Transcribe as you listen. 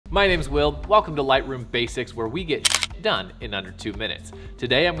My name's Will. Welcome to Lightroom Basics, where we get done in under 2 minutes.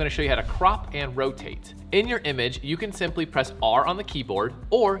 Today I'm going to show you how to crop and rotate. In your image, you can simply press R on the keyboard,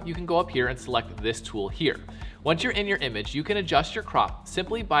 or you can go up here and select this tool here. Once you're in your image, you can adjust your crop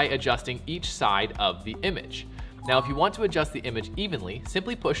simply by adjusting each side of the image. Now, if you want to adjust the image evenly,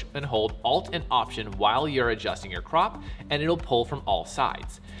 simply push and hold Alt and Option while you're adjusting your crop, and it'll pull from all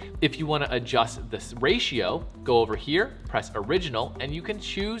sides. If you want to adjust this ratio, go over here, press Original, and you can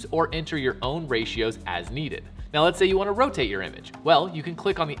choose or enter your own ratios as needed. Now, let's say you want to rotate your image. Well, you can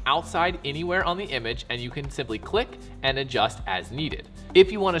click on the outside anywhere on the image, and you can simply click and adjust as needed.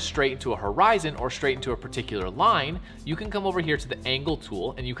 If you want to straighten to a horizon or straighten to a particular line, you can come over here to the Angle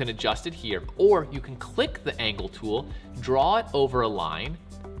tool and you can adjust it here, or you can click the Angle tool, draw it over a line,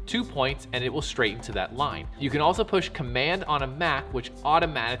 2 points, and it will straighten to that line. You can also push Command on a Mac, which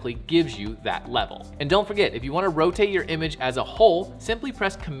automatically gives you that level. And don't forget, if you want to rotate your image as a whole, simply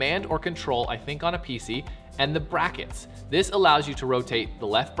press Command or Control, I think on a PC, and the brackets. This allows you to rotate the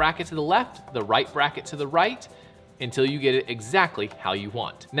left bracket to the left, the right bracket to the right, until you get it exactly how you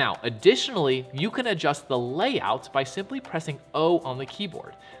want. Now, additionally, you can adjust the layout by simply pressing O on the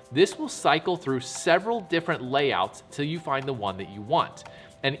keyboard. This will cycle through several different layouts till you find the one that you want.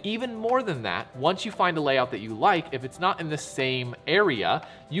 And even more than that, once you find a layout that you like, if it's not in the same area,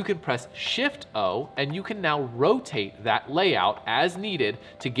 you can press Shift O and you can now rotate that layout as needed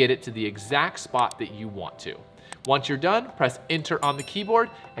to get it to the exact spot that you want to. Once you're done, press Enter on the keyboard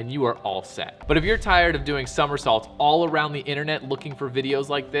and you are all set. But if you're tired of doing somersaults all around the internet looking for videos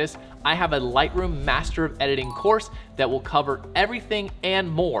like this, I have a Lightroom Master of Editing course that will cover everything and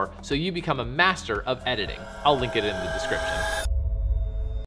more so you become a master of editing. I'll link it in the description.